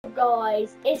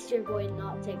Guys, it's your boy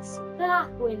Notix back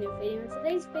with a new video. In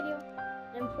today's video,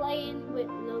 I'm playing with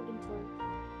Logan Tork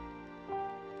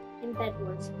in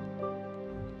Bedwars.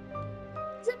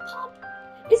 Is it Pop?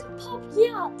 Is it Pop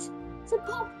yet? Is it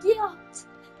Pop yet?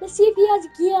 Let's see if he has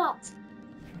yet.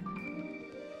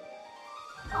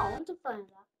 Oh, I want to find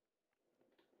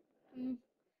that.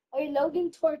 Or Logan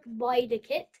Tork buy the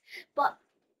kit, but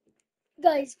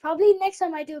guys, probably next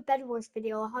time I do a Bedwars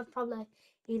video, I'll have probably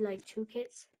like 2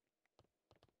 kits.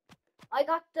 I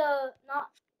got the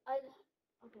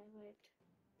okay, wait.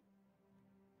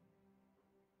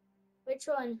 Which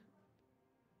one?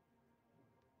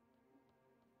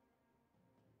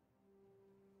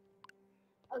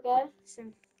 Okay, so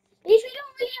these we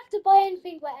don't really have to buy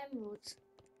anything but emeralds.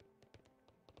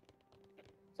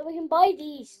 So we can buy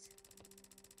these.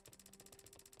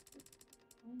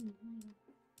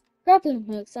 Grappling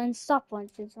hooks and stop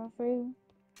punches are free.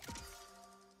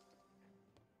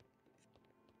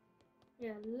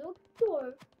 Yeah, look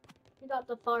for you got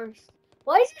the forest.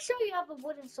 Why does it show you have a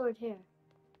wooden sword here?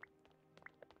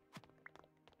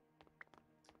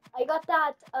 I got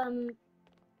that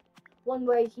one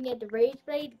where you can get the rage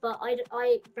blade, but I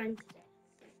rented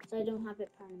it, so I don't have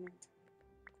it permanent.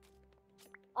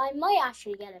 I might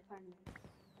actually get it permanent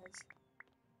because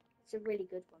it's a really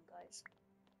good one, guys.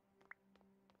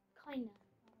 Kinda.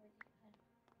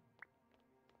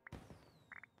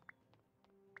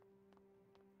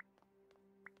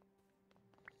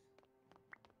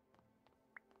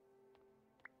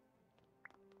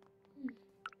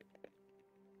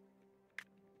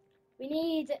 We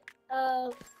need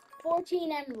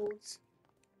 14 emeralds.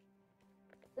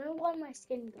 I don't know why my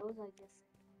skin goes like this.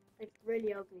 It's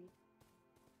really ugly.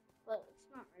 Well, it's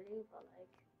not really, but like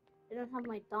I don't have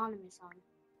my Dynamis on.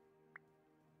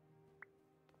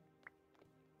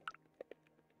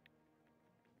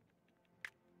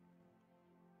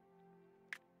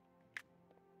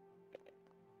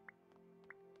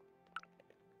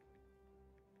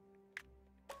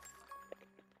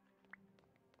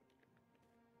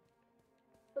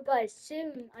 But guys,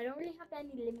 soon I don't really have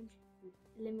any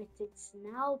limiteds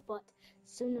now, but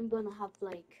soon I'm gonna have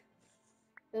like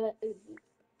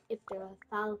if the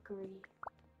Valkyrie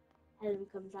helm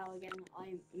comes out again,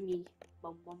 I'm me.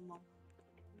 Bum bum bum.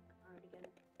 I already get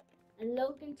it. And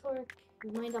Logan Tork,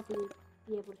 you might not be able to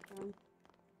hear him.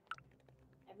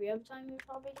 Every other time you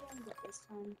probably hear him, but this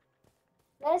time,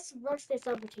 let's rush this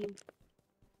other team.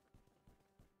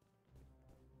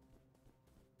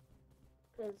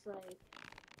 Cause like.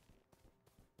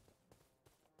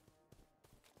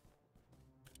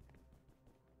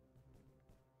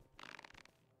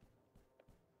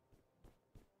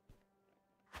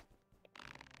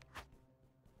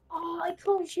 Oh, I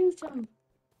can't shoot him.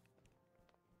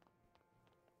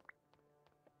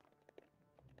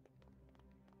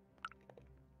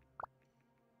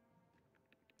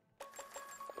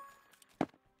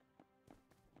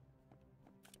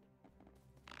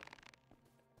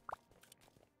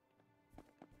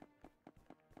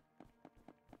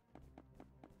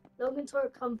 Logan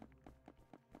Tork, come.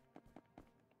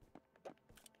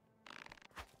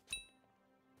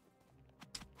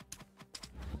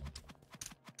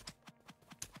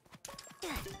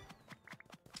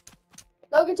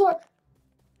 Logan Tork,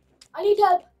 I need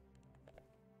help.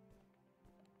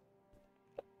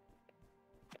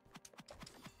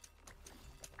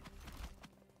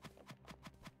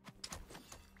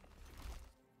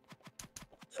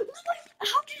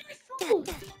 How did I fall?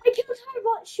 I killed her,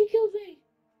 but she killed me.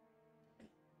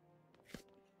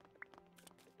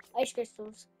 Ice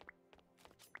crystals.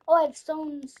 Oh, I have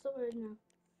stone sword now.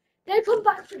 They come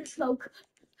back for the smoke.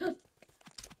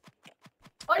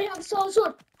 I have stone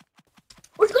sword.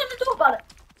 What are you gonna do about it?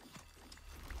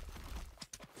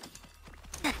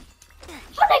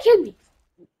 How'd they kill me?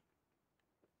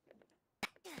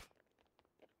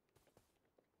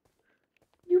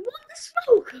 You want the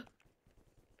smoke?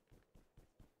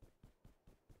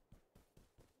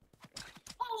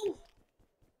 Oh!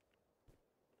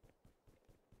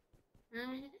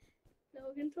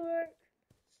 Logan Tork.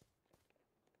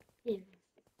 Yeah.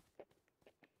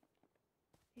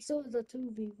 He saw the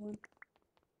 2v1.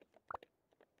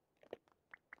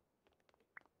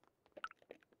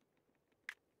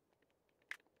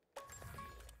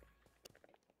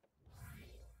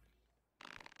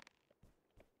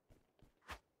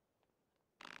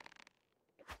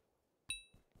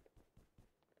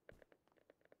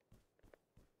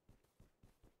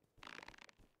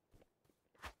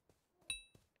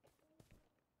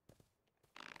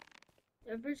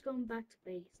 Everyone's going back to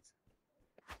base.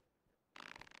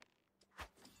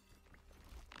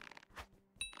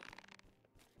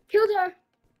 Killed her!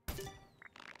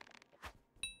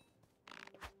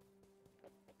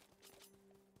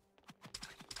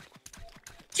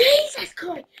 Come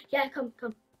on. Yeah, come.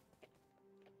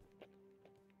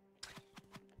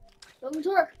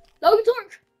 Logantork.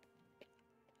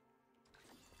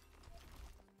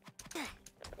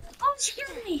 Oh, she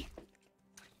killed me.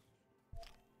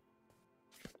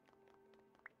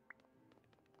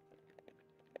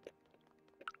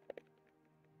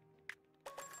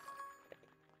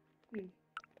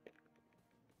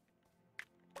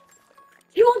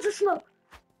 He wants to smoke.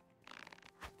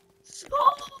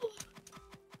 Smoke.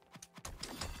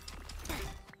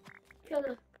 Kill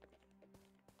her.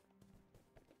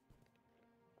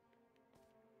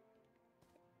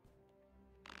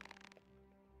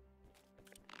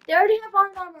 They already have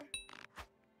iron armor.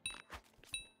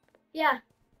 Yeah.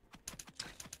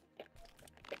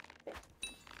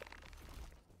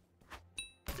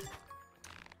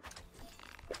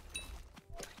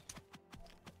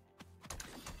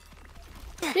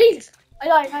 Jesus! I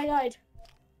died.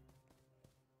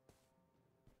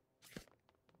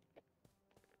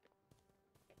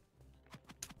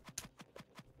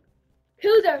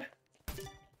 Who's there?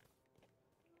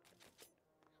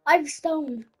 I'm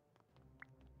stone.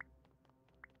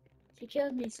 She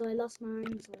killed me, so I lost my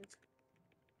iron sword.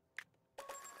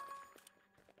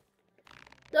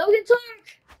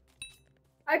 Logantork!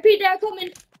 RP, they're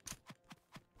coming.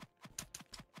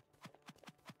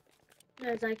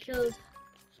 There's I killed.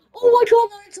 Oh, I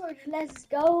killed my iron sword. Let's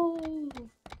go.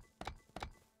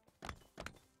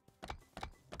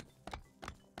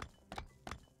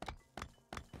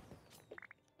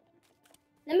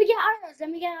 Let me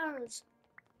get arrows.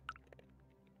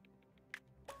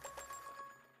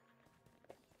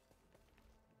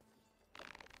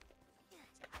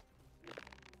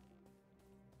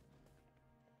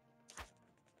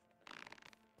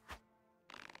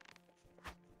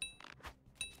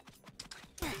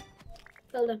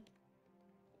 Kill them.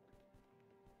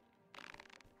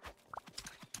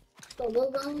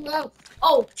 Go.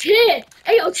 Oh, cheer!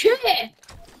 Hey, yo, cheer!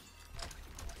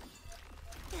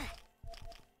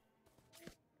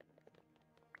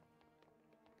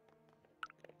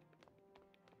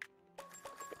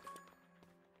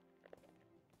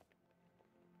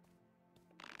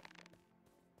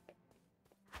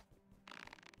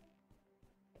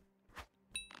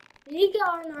 We need to get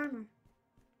iron armor.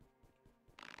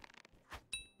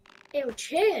 Hey, yo,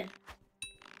 cheer!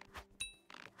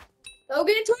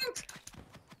 Logantork!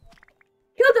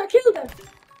 Kill them!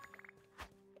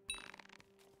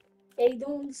 Hey,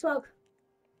 don't smoke.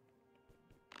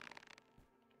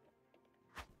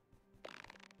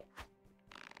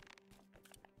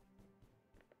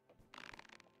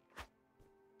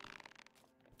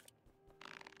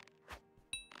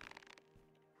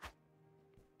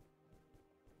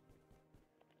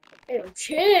 Hey, yo,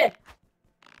 cheer!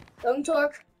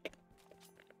 Logantork.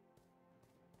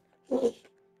 One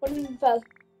of them fell.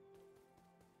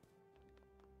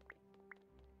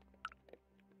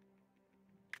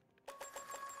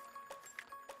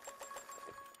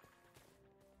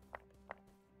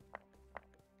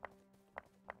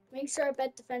 Make sure our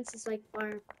bed defense is like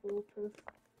fire foolproof.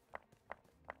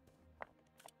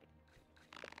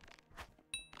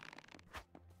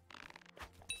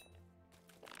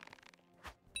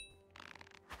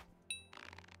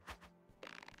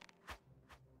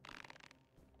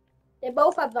 They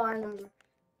both have the iron armor.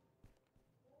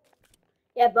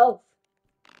 Yeah, both.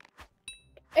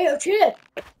 Hey, yo, chill.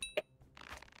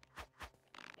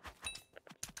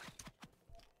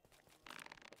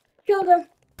 Kill them.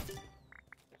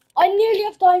 I nearly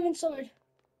have diamond sword.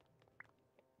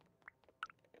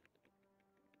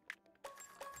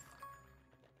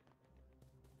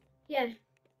 Yeah.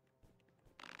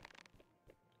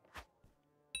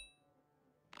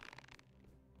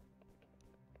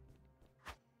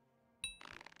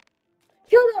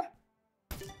 Kill them.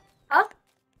 Huh?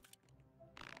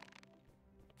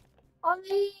 I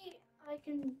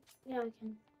can. Yeah, I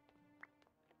can.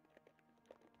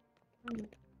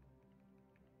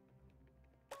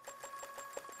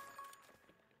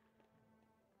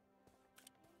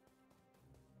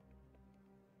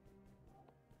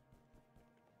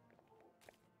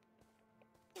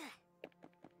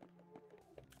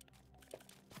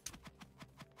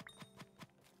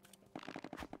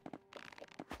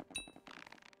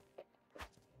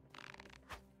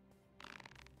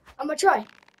 I'm gonna try.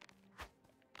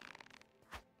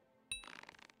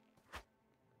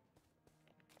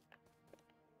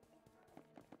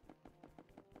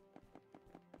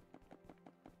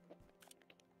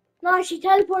 No, she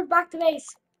teleported back to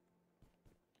base.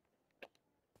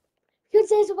 Because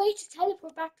there's a way to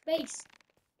teleport back to base.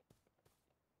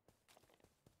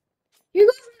 You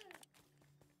go for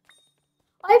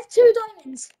I have 2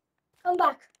 diamonds. Come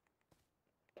back.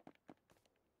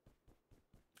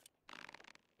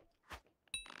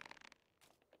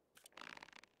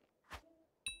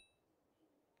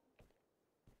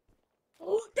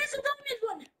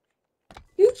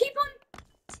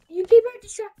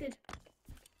 distracted.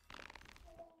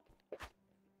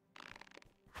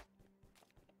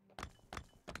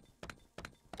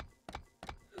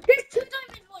 There's 2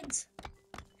 diamond ones.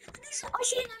 I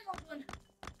see an emerald one.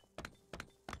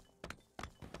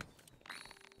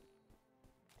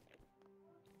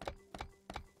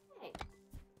 Hey.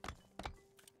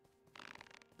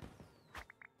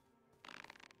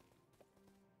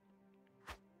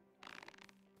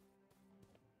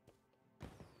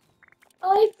 I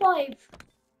have 5.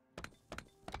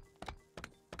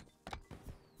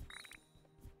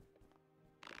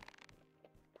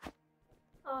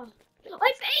 Oh. I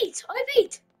have 8. I have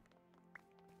 8.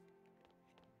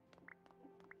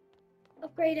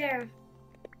 Upgrade air.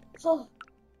 Oh.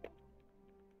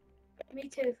 Me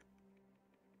too.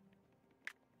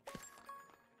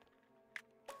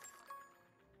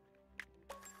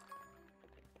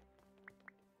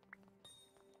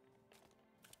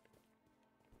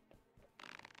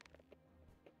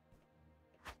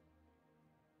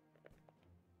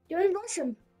 Don't rush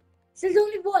him. There's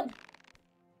only one.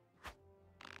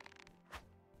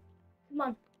 Come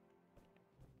on.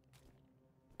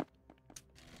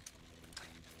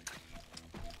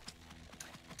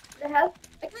 The hell?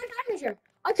 I can't damage her.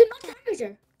 I cannot damage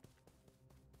her.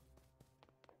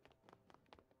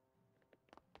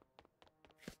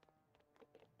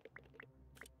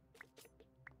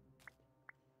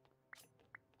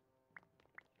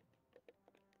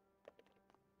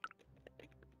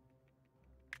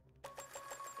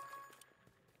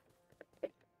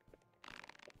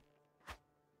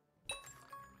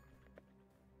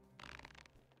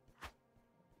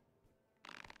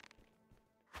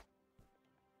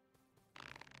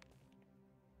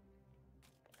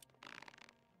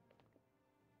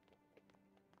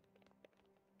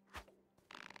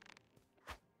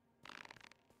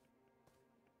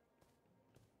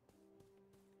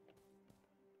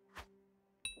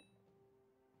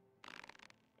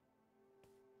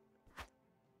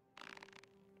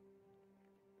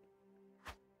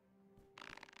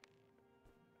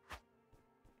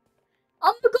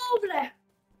 I'm gonna go over there.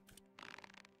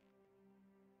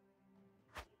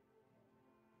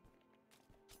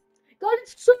 Gotta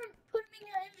put him in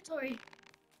your inventory.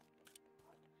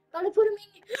 Gotta put him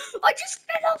in. I just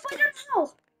fell off. I don't know how.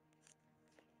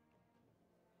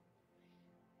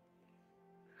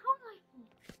 How did I fall?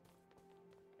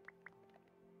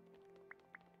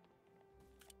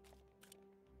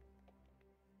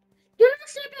 You're not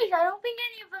so big. I don't think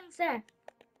any of them's there.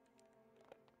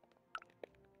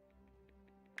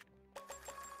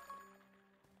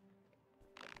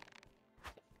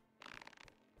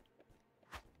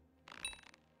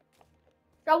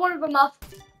 Got one of them off.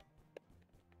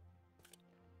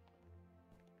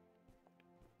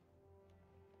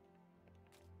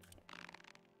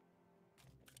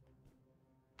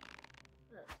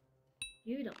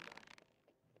 You don't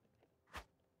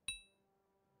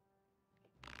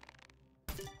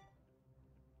die.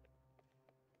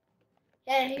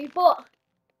 Yeah, you fought.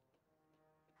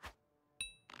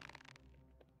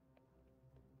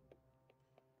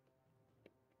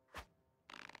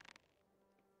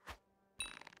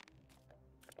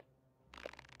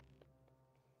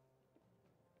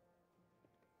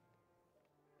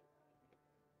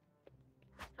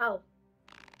 How?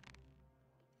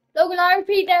 Logan, I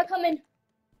repeat, they're coming.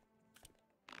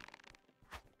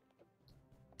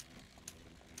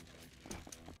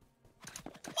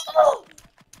 Oh!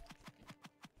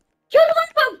 Kill one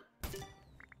of them!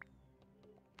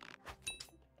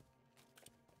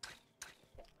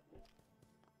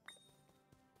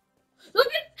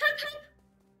 Logan, help, help!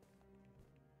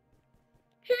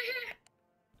 Here, here.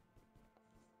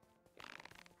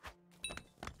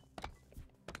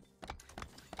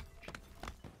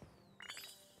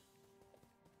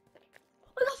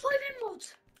 I got 5 emeralds.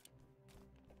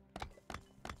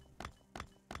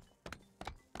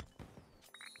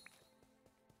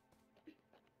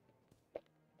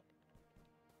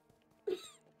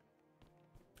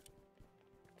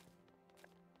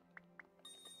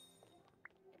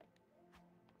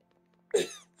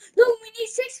 No, we need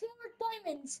 6 more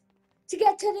diamonds to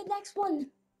get to the next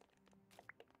one.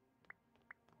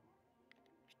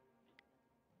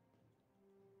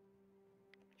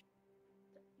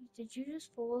 Did you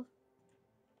just fall?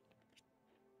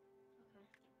 Okay.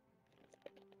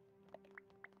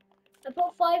 I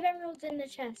put 5 emeralds in the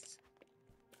chest.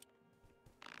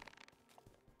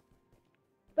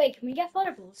 Wait, can we get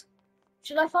fireballs?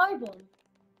 Should I fireball them?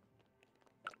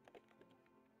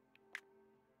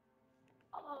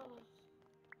 Oh.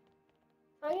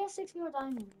 I get 6 more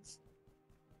diamonds.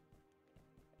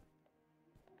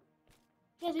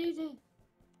 Yeah, do.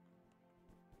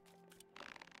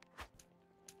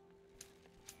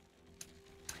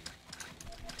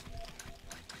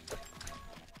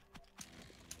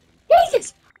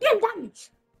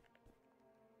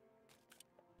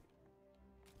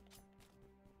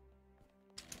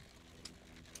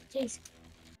 Jeez.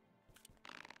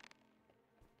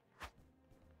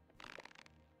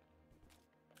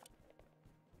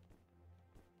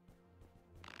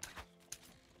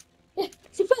 Yeah,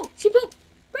 she fell. She fell.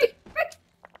 Break, break.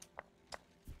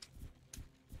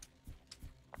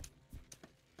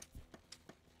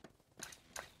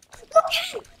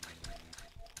 Okay.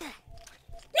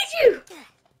 Did you?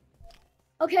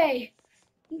 Okay.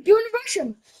 Do you want to rush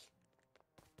him?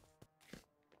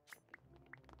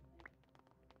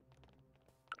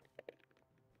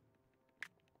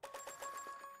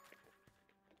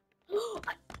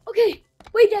 Okay.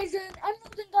 Wait, there's an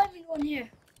emerald and diamond one here.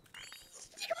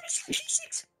 You got a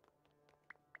 66.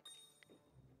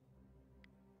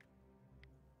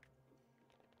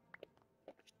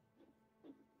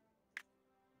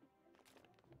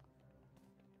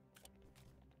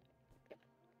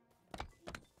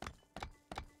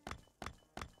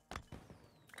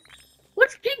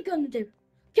 What's pink gonna do?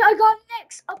 Okay, I got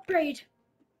next upgrade.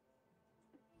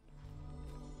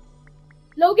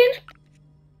 Logan,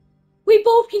 we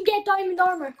both can get diamond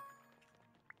armor.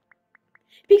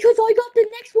 Because I got the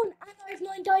next one and I have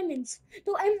 9 diamonds.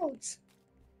 No emeralds.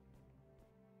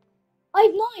 I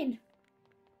have 9.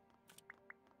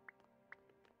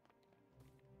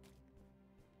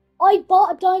 I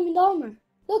bought a diamond armor.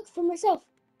 Look for myself.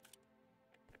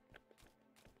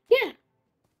 Yeah.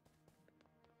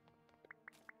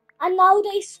 And now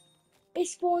it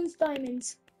spawns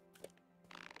diamonds.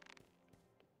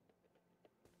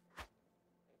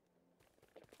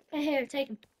 Here, take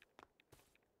them.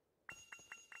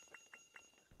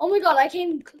 Oh my god, that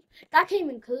came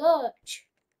in clutch.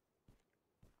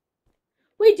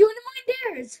 Wait, do you want to mine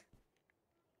theirs?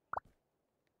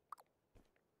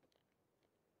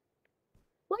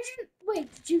 Wait,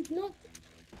 did you not?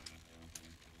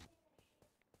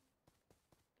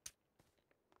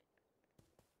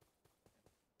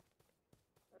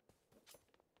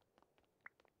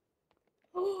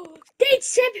 Oh, they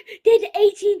had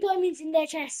 18 diamonds in their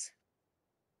chest.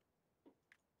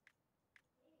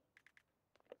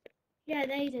 Yeah,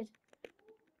 they did.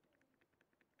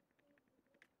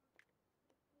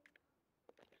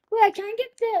 Wait, I can't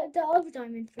get the other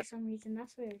diamond for some reason.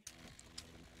 That's weird.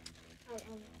 Oh.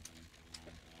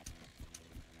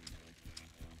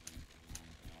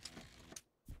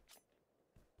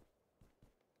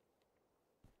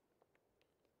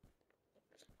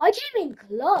 I came in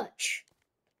clutch.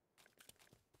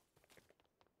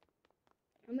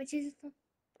 How much is it?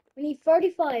 We need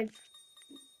 35.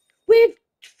 We have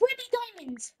 20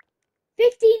 diamonds.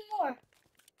 15 more.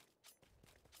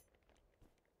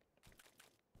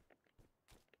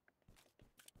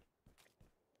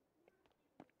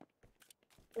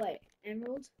 Wait,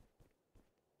 emerald?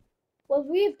 Well,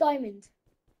 we have diamonds.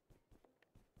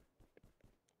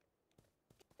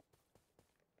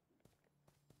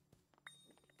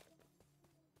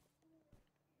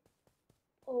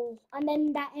 Oh, and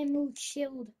then that emerald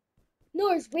shield.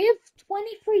 Nors, we have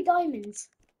 23 diamonds.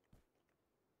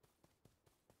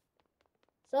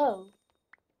 So,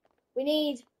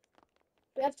 we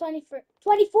have 24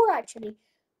 actually.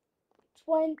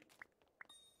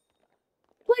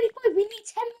 25, we need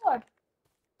 10 more.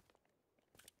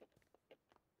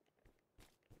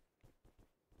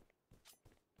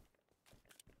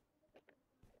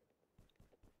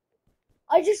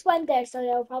 I just went there, so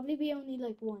there'll probably be only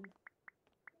like 1.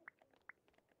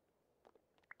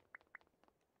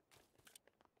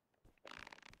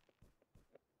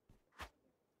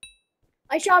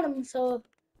 I shot him, so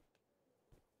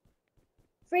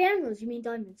 3 emeralds, you mean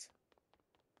diamonds.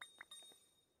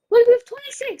 Wait, we have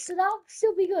 26, so that'll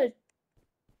still be good.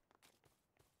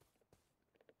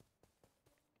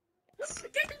 There's a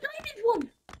diamond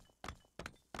one.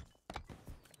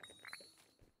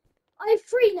 I have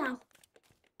 3 now.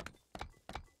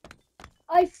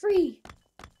 I have 3.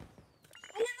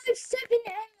 And then I have 7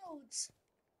 emeralds.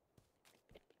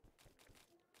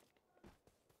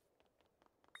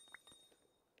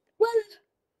 Well,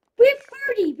 we have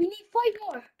 30. We need 5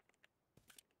 more.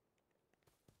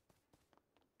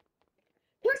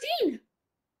 13. We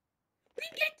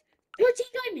can get 13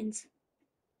 diamonds.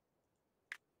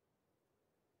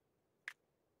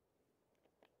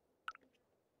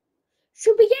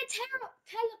 Should we get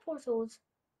teleportals?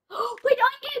 Oh, wait, I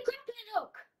need a grappling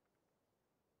hook.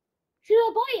 Should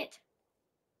I buy it?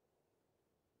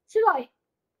 Should I?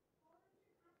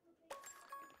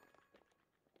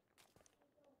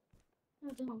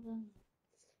 I don't know.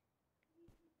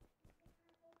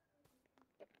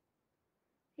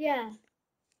 Yeah.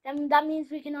 Then that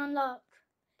means we can unlock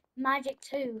magic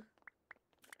too.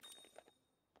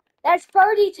 There's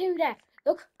 32 there.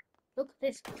 Look at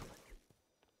this.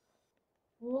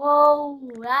 Whoa,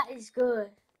 that is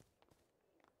good.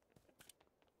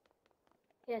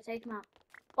 Yeah, take him out.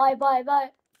 Bye, bye,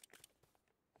 bye.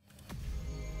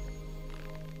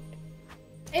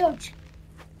 Ouch.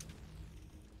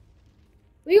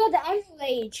 We got the Emerald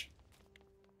Age.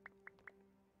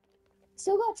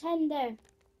 Still got 10 there.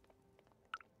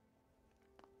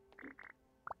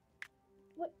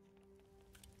 What?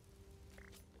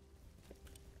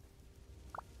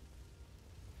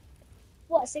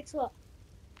 What? 6 what?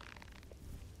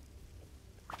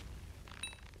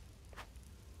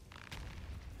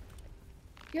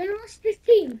 You're almost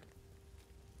 15.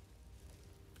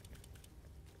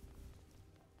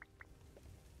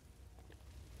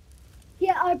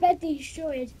 Yeah, our bed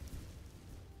destroyed.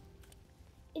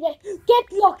 Get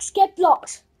blocks, get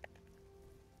blocks.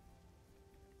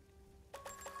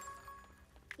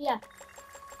 Yeah.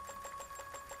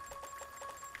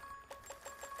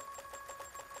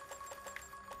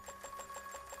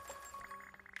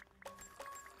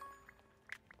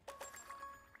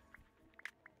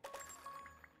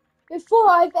 Before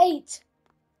I have 8.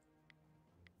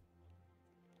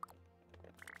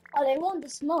 Oh, they want the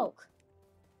smoke.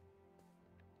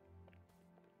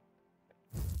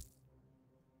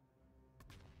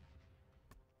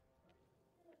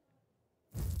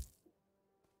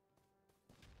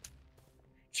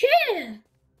 Chill.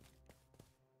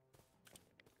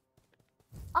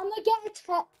 I'm gonna get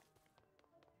attacked.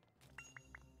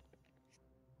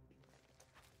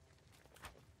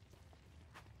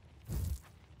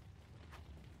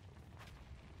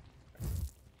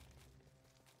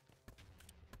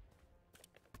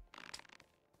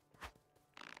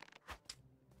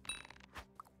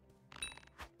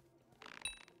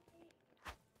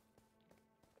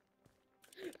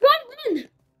 Run!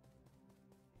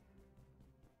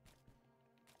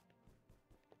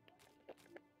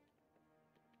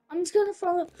 I'm just gonna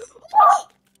throw it. Oh!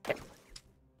 I got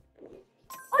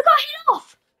hit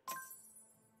off!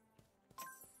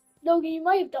 Logan, you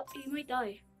might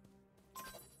die.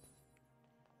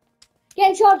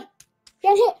 Get shot!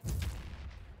 Get hit!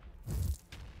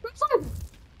 Run!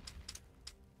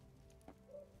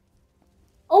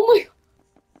 Oh my! Run!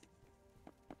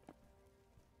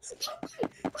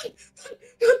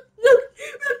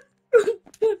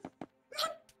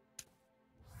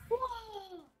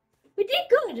 Whoa. We did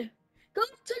good.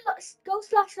 Go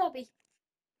slash lobby.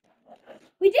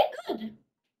 We did good.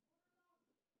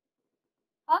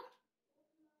 Huh?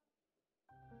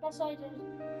 That's what I did.